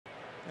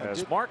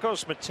as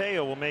Marcos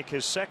Mateo will make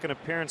his second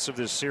appearance of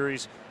this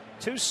series.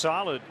 2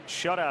 solid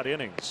shutout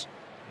innings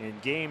in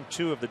game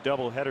 2 of the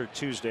doubleheader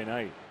Tuesday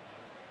night.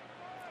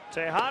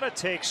 Tejada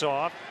takes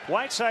off.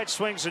 Whiteside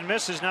swings and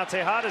misses. Now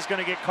Tejada's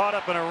going to get caught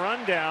up in a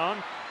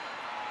rundown,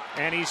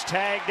 and he's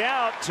tagged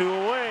out, 2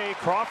 away.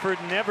 Crawford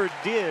never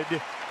did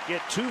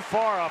get too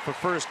far off of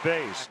first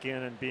base.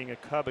 Again, and being a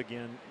Cub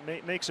again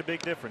makes a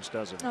big difference,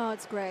 doesn't it? Oh,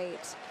 it's great.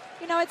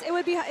 You know,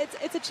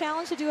 it's a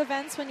challenge to do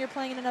events when you're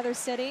playing in another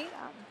city.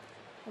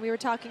 We were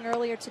talking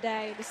earlier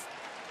today, just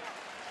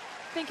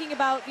thinking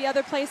about the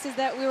other places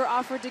that we were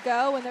offered to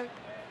go, and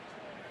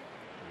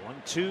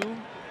 1-2,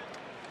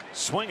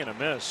 swing and a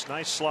miss.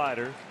 Nice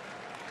slider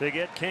to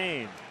get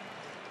Kane.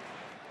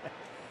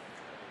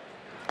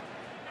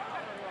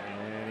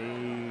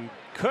 And he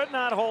could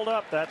not hold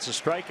up. That's a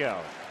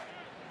strikeout.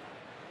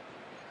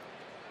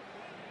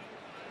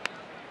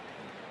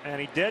 And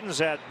he deadens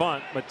that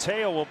bunt.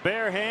 Mateo will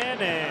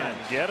barehand and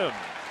get him.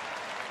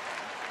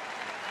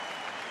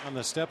 On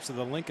the steps of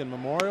the Lincoln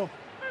Memorial.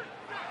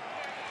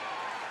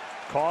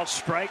 Called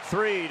strike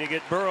 3 to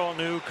get Burrell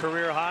new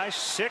career high.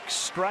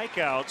 6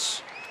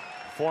 strikeouts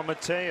for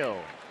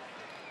Mateo.